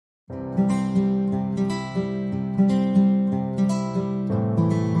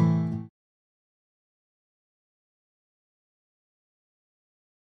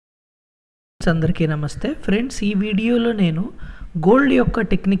అందరికీ నమస్తే ఫ్రెండ్స్, ఈ వీడియోలో నేను గోల్డ్ యొక్క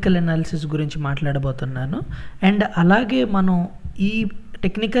టెక్నికల్ అనాలిసిస్ గురించి మాట్లాడబోతున్నాను. అండ్ అలాగే మనం ఈ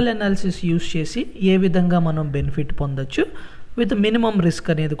టెక్నికల్ అనాలిసిస్ యూస్ చేసి ఏ విధంగా మనం బెనిఫిట్ పొందొచ్చు విత్ మినిమం రిస్క్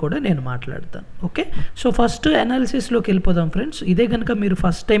అనేది కూడా నేను మాట్లాడతాను. ఓకే, సో ఫస్ట్ అనాలిసిస్లోకి వెళ్ళిపోదాం ఫ్రెండ్స్. ఇదే కనుక మీరు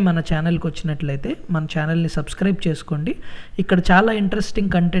ఫస్ట్ టైం మన ఛానల్కి వచ్చినట్లయితే మన ఛానల్ని సబ్స్క్రైబ్ చేసుకోండి. ఇక్కడ చాలా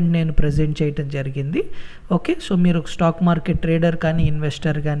ఇంట్రెస్టింగ్ కంటెంట్ నేను ప్రజెంట్ చేయడం జరిగింది. ఓకే, సో మీరు స్టాక్ మార్కెట్ ట్రేడర్ కానీ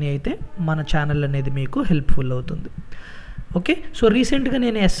ఇన్వెస్టర్ కానీ అయితే మన ఛానల్ అనేది మీకు హెల్ప్ఫుల్ అవుతుంది. ఓకే, సో రీసెంట్గా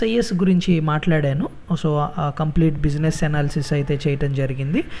నేను ఎస్ఐఎస్ గురించి మాట్లాడాను. సో కంప్లీట్ బిజినెస్ అనాలిసిస్ అయితే చేయటం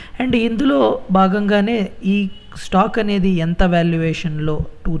జరిగింది. అండ్ ఇందులో భాగంగానే ఈ స్టాక్ అనేది ఎంత వాల్యుయేషన్లో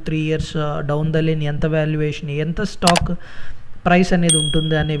 2-3 ఇయర్స్ డౌన్ ద లైన్ ఎంత వాల్యుయేషన్, ఎంత స్టాక్ ప్రైస్ అనేది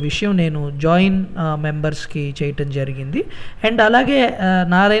ఉంటుంది అనే విషయం నేను జాయిన్ మెంబర్స్కి చేయటం జరిగింది. అండ్ అలాగే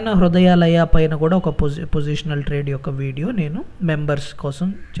నారాయణ హృదయాలయ పైన కూడా ఒక పొజిషనల్ ట్రేడ్ యొక్క వీడియో నేను మెంబర్స్ కోసం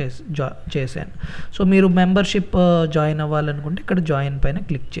చేశాను. సో మీరు మెంబర్షిప్ జాయిన్ అవ్వాలనుకుంటే ఇక్కడ జాయిన్ పైన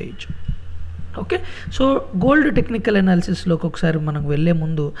క్లిక్ చేయొచ్చు. ఓకే, సో గోల్డ్ టెక్నికల్ అనాలిసిస్లోకి ఒకసారి మనకు వెళ్ళే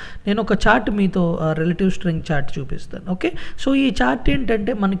ముందు నేను ఒక చార్ట్ మీతో రిలేటివ్ స్ట్రెంగ్త్ చార్ట్ చూపిస్తాను. ఓకే, సో ఈ చార్ట్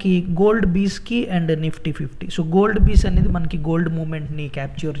ఏంటంటే మనకి gold బీస్కి and Nifty 50. So gold బీస్ అనేది మనకి గోల్డ్ మూమెంట్ని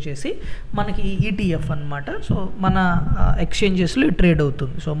క్యాప్చర్ చేసి మనకి ఈటీఎఫ్ అనమాట. సో మన ఎక్స్చేంజెస్లో ట్రేడ్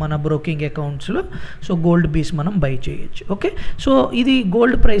అవుతుంది. సో మన బ్రోకింగ్ అకౌంట్స్లో సో గోల్డ్ బీస్ మనం బై చేయొచ్చు. ఓకే, సో ఇది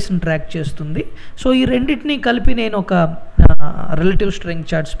గోల్డ్ ప్రైస్ని ట్రాక్ చేస్తుంది. సో ఈ రెండింటిని కలిపి నేను ఒక రిలేటివ్ స్ట్రెంగ్త్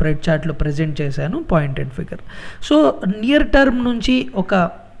చార్ట్ స్ప్రెడ్ చార్ట్లో ప్రజెంట్ చేశాను, point and figure. So near term నుంచి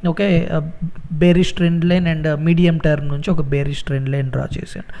okay bearish trend line and medium term నుంచి ఒక బేరిష్ ట్రెండ్ లైన్ డ్రా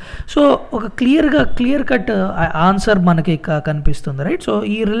చేశాను. సో ఒక క్లియర్ కట్ ఆన్సర్ మనకి కనిపిస్తుంది, రైట్. సో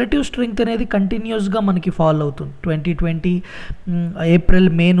ఈ రిలేటివ్ స్ట్రెంగ్త్ అనేది కంటిన్యూస్గా మనకి ఫాలో అవుతుంది. 2020 ఏప్రిల్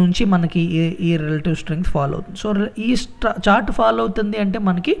మే నుంచి మనకి ఈ రిలేటివ్ స్ట్రెంగ్త్ ఫాలో అవుతుంది. సో ఈ చార్ట్ ఫాలో అవుతుంది అంటే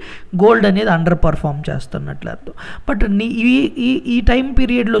మనకి గోల్డ్ అనేది అండర్ పర్ఫామ్ చేస్తున్నట్లు అర్థం. బట్ ఈ టైం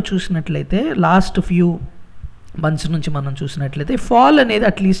పీరియడ్లో చూసినట్లయితే లాస్ట్ ఫ్యూ మంత్స్ నుంచి మనం చూసినట్లయితే ఫాల్ అనేది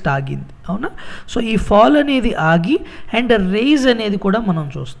అట్లీస్ట్ ఆగింది, అవునా. సో ఈ ఫాల్ అనేది ఆగి అండ్ రైజ్ అనేది కూడా మనం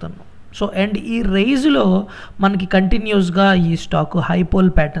చూస్తున్నాం. సో అండ్ ఈ రైజ్లో మనకి కంటిన్యూస్గా ఈ స్టాక్ హైపోల్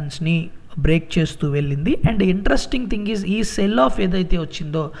ప్యాటర్న్స్ని బ్రేక్ చేస్తూ వెళ్ళింది. అండ్ ఇంట్రెస్టింగ్ థింగ్ ఈజ్ ఈ సెల్ ఆఫ్ ఏదైతే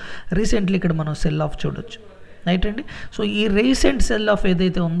వచ్చిందో రీసెంట్లీ ఇక్కడ మనం సెల్ ఆఫ్ చూడొచ్చు, రైట్ అండి. సో ఈ రీసెంట్ సెల్ ఆఫ్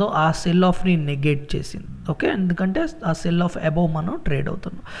ఏదైతే ఉందో ఆ సెల్ ఆఫ్ని నెగేట్ చేసింది. ఓకే, ఎందుకంటే ఆ సెల్ ఆఫ్ అబోవ్ మనం ట్రేడ్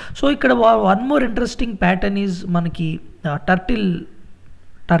అవుతున్నాం. సో ఇక్కడ one more interesting pattern is మనకి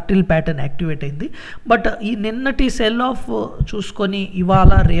టర్టిల్ ప్యాటర్న్ యాక్టివేట్ అయింది. బట్ ఈ నిన్నటి సెల్ ఆఫ్ చూసుకొని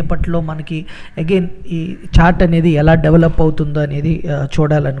ఇవాళ రేపట్లో మనకి అగైన్ ఈ చార్ట్ అనేది ఎలా డెవలప్ అవుతుందో అనేది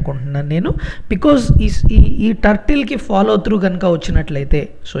చూడాలనుకుంటున్నాను నేను. బికాజ్ ఈ టర్టిల్కి ఫాలో త్రూ కనుక వచ్చినట్లయితే,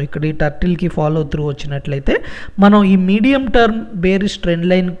 సో ఇక్కడ ఈ టర్టిల్కి ఫాలో త్రూ వచ్చినట్లయితే మనం ఈ medium term bearish trend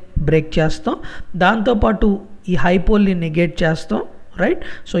line break చేస్తాం, దాంతోపాటు ఈ హైపోల్ని నెగేట్ చేస్తాం, రైట్.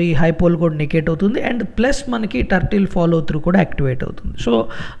 సో ఈ హైపోల్ కూడా నెగేట్ అవుతుంది అండ్ ప్లస్ మనకి టర్టిల్ ఫాలో త్రూ కూడా యాక్టివేట్ అవుతుంది. సో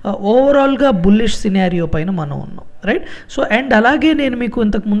ఓవరాల్గా బుల్లిష్ సినారియో పైన మనం ఉన్నాం, రైట్. సో అండ్ అలాగే నేను మీకు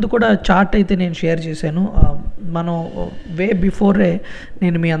ఇంతకు ముందు కూడా చార్ట్ అయితే నేను షేర్ చేశాను. మనం వే బిఫోరే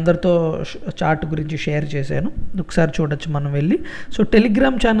నేను మీ అందరితో చార్ట్ గురించి షేర్ చేశాను, ఒకసారి చూడొచ్చు మనం వెళ్ళి. సో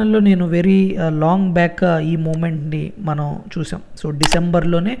టెలిగ్రామ్ ఛానల్లో నేను వెరీ లాంగ్ బ్యాక్ ఈ మూమెంట్ని మనం చూసాం. సో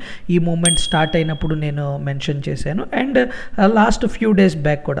డిసెంబర్లోనే ఈ మూమెంట్ స్టార్ట్ అయినప్పుడు నేను మెన్షన్ చేశాను. And last few days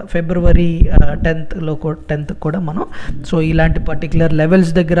back కూడా ఫిబ్రవరి 10th కూడా మనం సో ఇలాంటి పర్టికులర్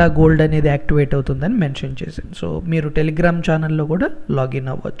లెవెల్స్ దగ్గర గోల్డ్ అనేది యాక్టివేట్ అవుతుందని మెన్షన్ చేశాను. సో మీరు టెలిగ్రామ్ ఛానల్లో కూడా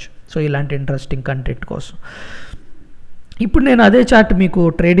లాగిన్ అవ్వచ్చు సో ఇలాంటి ఇంట్రెస్టింగ్ కంటెంట్ కోసం. ఇప్పుడు నేను అదే చార్ట్ మీకు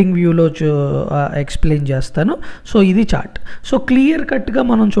ట్రేడింగ్ వ్యూలో ఎక్స్ప్లెయిన్ చేస్తాను. సో ఇది చార్ట్. సో క్లియర్ కట్గా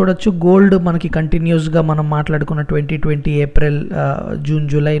మనం చూడొచ్చు గోల్డ్ మనకి కంటిన్యూస్గా మనం మాట్లాడుకున్న 2020 ఏప్రిల్ జూన్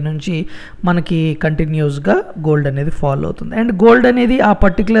జూలై నుంచి మనకి కంటిన్యూస్గా గోల్డ్ అనేది ఫాలో అవుతుంది. అండ్ గోల్డ్ అనేది ఆ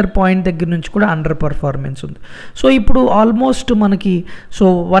పర్టికులర్ పాయింట్ దగ్గర నుంచి కూడా అండర్ పర్ఫార్మెన్స్ ఉంది. సో ఇప్పుడు ఆల్మోస్ట్ మనకి సో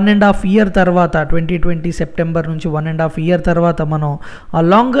 1.5 ఇయర్ తర్వాత 2020 సెప్టెంబర్ నుంచి 1.5 ఇయర్ తర్వాత మనం ఆ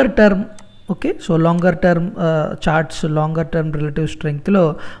longer term okay so longer term charts longer term relative స్ట్రెంగ్త్లో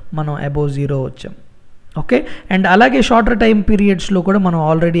మనం అబోవ్ 0 వచ్చాం. ఓకే అండ్ అలాగే షార్టర్ టైం పీరియడ్స్లో కూడా మనం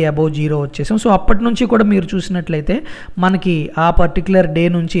ఆల్రెడీ అబోవ్ 0 వచ్చేసాం. సో అప్పటి నుంచి కూడా మీరు చూసినట్లయితే మనకి ఆ పర్టికులర్ డే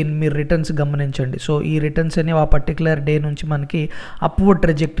నుంచి మీరు రిటర్న్స్ గమనించండి. సో ఈ రిటర్న్స్ అనేవి ఆ పర్టికులర్ డే నుంచి మనకి అప్వర్డ్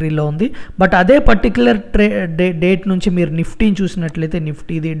ట్రెజెక్టరీలో ఉంది. బట్ అదే పర్టికులర్ డేట్ నుంచి మీరు నిఫ్టీని చూసినట్లయితే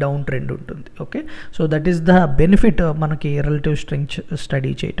నిఫ్టీది డౌన్ ట్రెండ్ ఉంటుంది. Okay so that is the benefit మనకి రిలేటివ్ స్ట్రెంగ్త్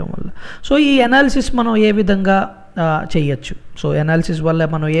స్టడీ చేయటం వల్ల. సో ఈ అనాలిసిస్ మనం ఏ విధంగా చేయొచ్చు. సో ఎనాలిసిస్ వల్ల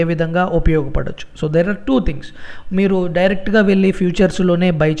మనం ఏ విధంగా ఉపయోగపడవచ్చు. So there are 2 things. మీరు డైరెక్ట్గా వెళ్ళి ఫ్యూచర్స్లోనే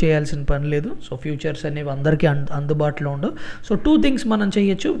బై చేయాల్సిన పని లేదు. సో ఫ్యూచర్స్ అనేవి అందరికీ అందుబాటులో ఉండవు. సో 2 థింగ్స్ మనం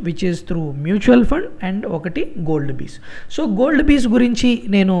చేయొచ్చు, which is through mutual fund and ఒకటి గోల్డ్ బీస్. సో గోల్డ్ బీస్ గురించి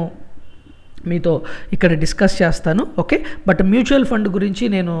నేను మీతో ఇక్కడ డిస్కస్ చేస్తాను. ఓకే, బట్ మ్యూచువల్ ఫండ్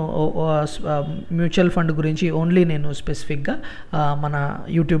గురించి ఓన్లీ నేను స్పెసిఫిక్గా మన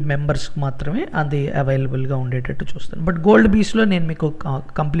యూట్యూబ్ మెంబర్స్కి మాత్రమే అది అవైలబుల్గా ఉండేటట్టు చూస్తాను. బట్ గోల్డ్ బీస్లో నేను మీకు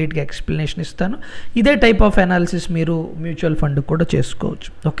కంప్లీట్గా ఎక్స్ప్లెనేషన్ ఇస్తాను. ఇదే టైప్ ఆఫ్ అనాలిసిస్ మీరు మ్యూచువల్ ఫండ్ కూడా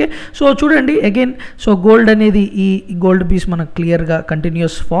చేసుకోవచ్చు. ఓకే, సో చూడండి అగైన్. సో గోల్డ్ అనేది ఈ గోల్డ్ బీస్ మనకు క్లియర్గా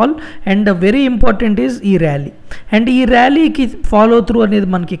continuous fall and very important is ఈ ర్యాలీ. అండ్ ఈ ర్యాలీకి ఫాలో త్రూ అనేది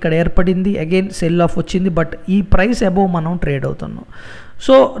మనకి ఇక్కడ ఏర్పడింది. అగైన్ సెల్ ఆఫ్ వచ్చింది, బట్ ఈ ప్రైస్ అబోవ్ మనం ట్రేడ్ అవుతున్నాం.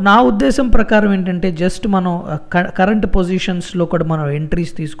 సో నా ఉద్దేశం ప్రకారం ఏంటంటే జస్ట్ మనం కరెంట్ పొజిషన్స్లో కూడా మనం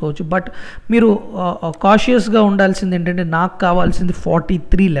ఎంట్రీస్ తీసుకోవచ్చు. బట్ మీరు కాషియస్గా ఉండాల్సింది ఏంటంటే నాకు కావాల్సింది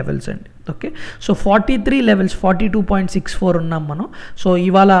 43 లెవెల్స్ అండి. ఓకే, సో 43 లెవెల్స్ 42.64 ఉన్నాం మనం. సో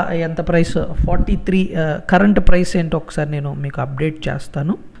ఇవాళ ఎంత ప్రైస్ 43 కరెంట్ ప్రైస్ ఏంటో ఒకసారి నేను మీకు అప్డేట్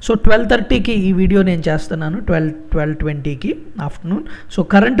చేస్తాను. సో 12:30కి ఈ వీడియో నేను చేస్తున్నాను, 12:20కి ఆఫ్టర్నూన్. సో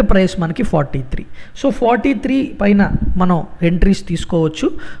కరెంట్ ప్రైస్ మనకి 43. సో 43 పైన మనం ఎంట్రీస్ తీసుకోవచ్చు.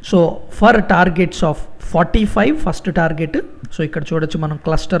 So for targets of 45 first target. So ఇక్కడ చూడొచ్చు మనం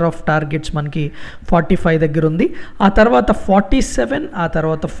క్లస్టర్ ఆఫ్ టార్గెట్స్ మనకి 45 దగ్గర ఉంది. ఆ తర్వాత 47, ఆ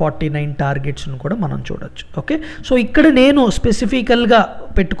తర్వాత 49 టార్గెట్స్ను కూడా మనం చూడొచ్చు. ఓకే, సో ఇక్కడ నేను స్పెసిఫికల్గా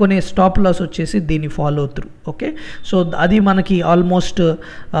పెట్టుకునే స్టాప్ లాస్ వచ్చేసి దీని ఫాలో త్రూ. ఓకే, సో అది మనకి ఆల్మోస్ట్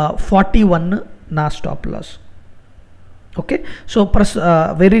 41 నా stop loss. Okay, so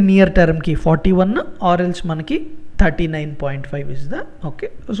very near టర్మ్కి 41 or else మనకి 39.5 is the okay.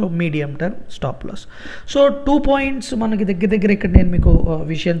 So medium term stop loss. So 2 points మనకి దగ్గర ఇక్కడ నేను మీకు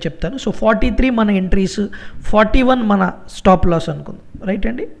విషయం చెప్తాను. సో 43 మన ఎంట్రీస్, 41 మన స్టాప్ లాస్ అనుకుందాం, రైట్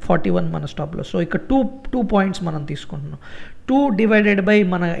అండి. 41 మన స్టాప్ లాస్. సో ఇక్కడ 2 పాయింట్స్ మనం తీసుకుంటున్నాం. 2 డివైడెడ్ బై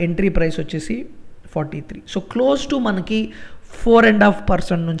మన ఎంట్రీ ప్రైస్ వచ్చేసి 43. సో క్లోజ్ టు మనకి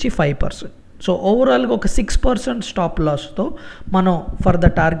 4.5% నుంచి 5%. సో ఓవరాల్గా ఒక 6% స్టాప్ లాస్తో మనం for the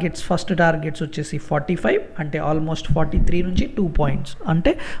targets first targets వచ్చేసి 45 అంటే ఆల్మోస్ట్ 43 నుంచి 2 పాయింట్స్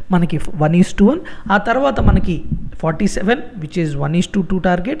అంటే మనకి 1:1. ఆ తర్వాత మనకి 47 విచ్ ఈజ్ 1:2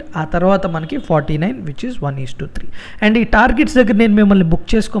 టార్గెట్. ఆ తర్వాత మనకి 49 విచ్ ఈజ్ 1:3. అండ్ ఈ టార్గెట్స్ దగ్గర నేను మిమ్మల్ని బుక్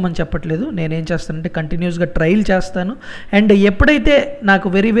చేసుకోమని చెప్పట్లేదు. నేనేం చేస్తానంటే కంటిన్యూస్గా ట్రయల్ చేస్తాను. అండ్ ఎప్పుడైతే నాకు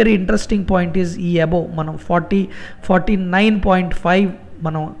very very interesting point is ఈ అబోవ్ మనం 49.5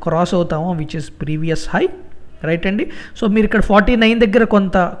 మనం క్రాస్ అవుతాము which is previous high, right అండి. సో మీరు ఇక్కడ 49 దగ్గర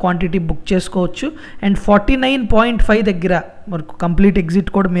కొంత క్వాంటిటీ బుక్ చేసుకోవచ్చు. అండ్ 49.5 దగ్గర మనకు కంప్లీట్ ఎగ్జిట్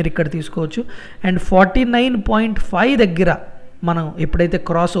కూడా మీరు ఇక్కడ తీసుకోవచ్చు. అండ్ 49.5 దగ్గర మనం ఎప్పుడైతే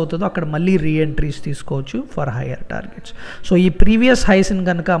క్రాస్ అవుతుందో అక్కడ మళ్ళీ రీఎంట్రీస్ తీసుకోవచ్చు ఫర్ హయ్యర్ టార్గెట్స్. సో ఈ ప్రీవియస్ హైస్ని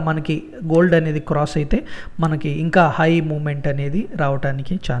కనుక మనకి గోల్డ్ అనేది క్రాస్ అయితే మనకి ఇంకా హై మూమెంట్ అనేది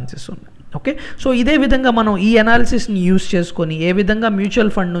రావడానికి ఛాన్సెస్ ఉన్నాయి. ఓకే, సో ఇదే విధంగా మనం ఈ అనాలిసిస్ని యూస్ చేసుకొని ఏ విధంగా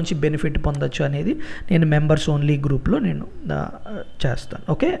మ్యూచువల్ ఫండ్ నుంచి బెనిఫిట్ పొందొచ్చు అనేది నేను మెంబర్స్ ఓన్లీ గ్రూప్లో నేను చేస్తాను.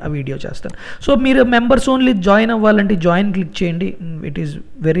 ఓకే, ఆ వీడియో చేస్తాను. సో మీరు మెంబర్స్ ఓన్లీ జాయిన్ అవ్వాలంటే జాయిన్ క్లిక్ చేయండి. It is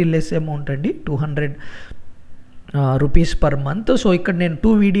very less amount అండి, 200 రూపీస్ పర్ మంత్. సో ఇక్కడ నేను 2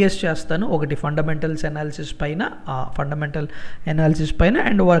 వీడియోస్ చేస్తాను, ఒకటి ఫండమెంటల్ అనాలిసిస్ పైన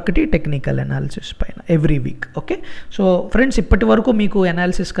అండ్ ఒకటి టెక్నికల్ అనాలిసిస్ పైన every week. Okay, so friends ఇప్పటి వరకు మీకు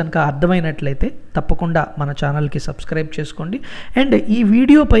అనాలిసిస్ కనుక అర్థమైనట్లయితే తప్పకుండా మన ఛానల్కి సబ్స్క్రైబ్ చేసుకోండి. అండ్ ఈ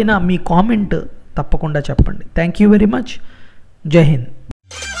వీడియో పైన మీ కామెంట్ తప్పకుండా చెప్పండి. Thank you very much. జై హింద్.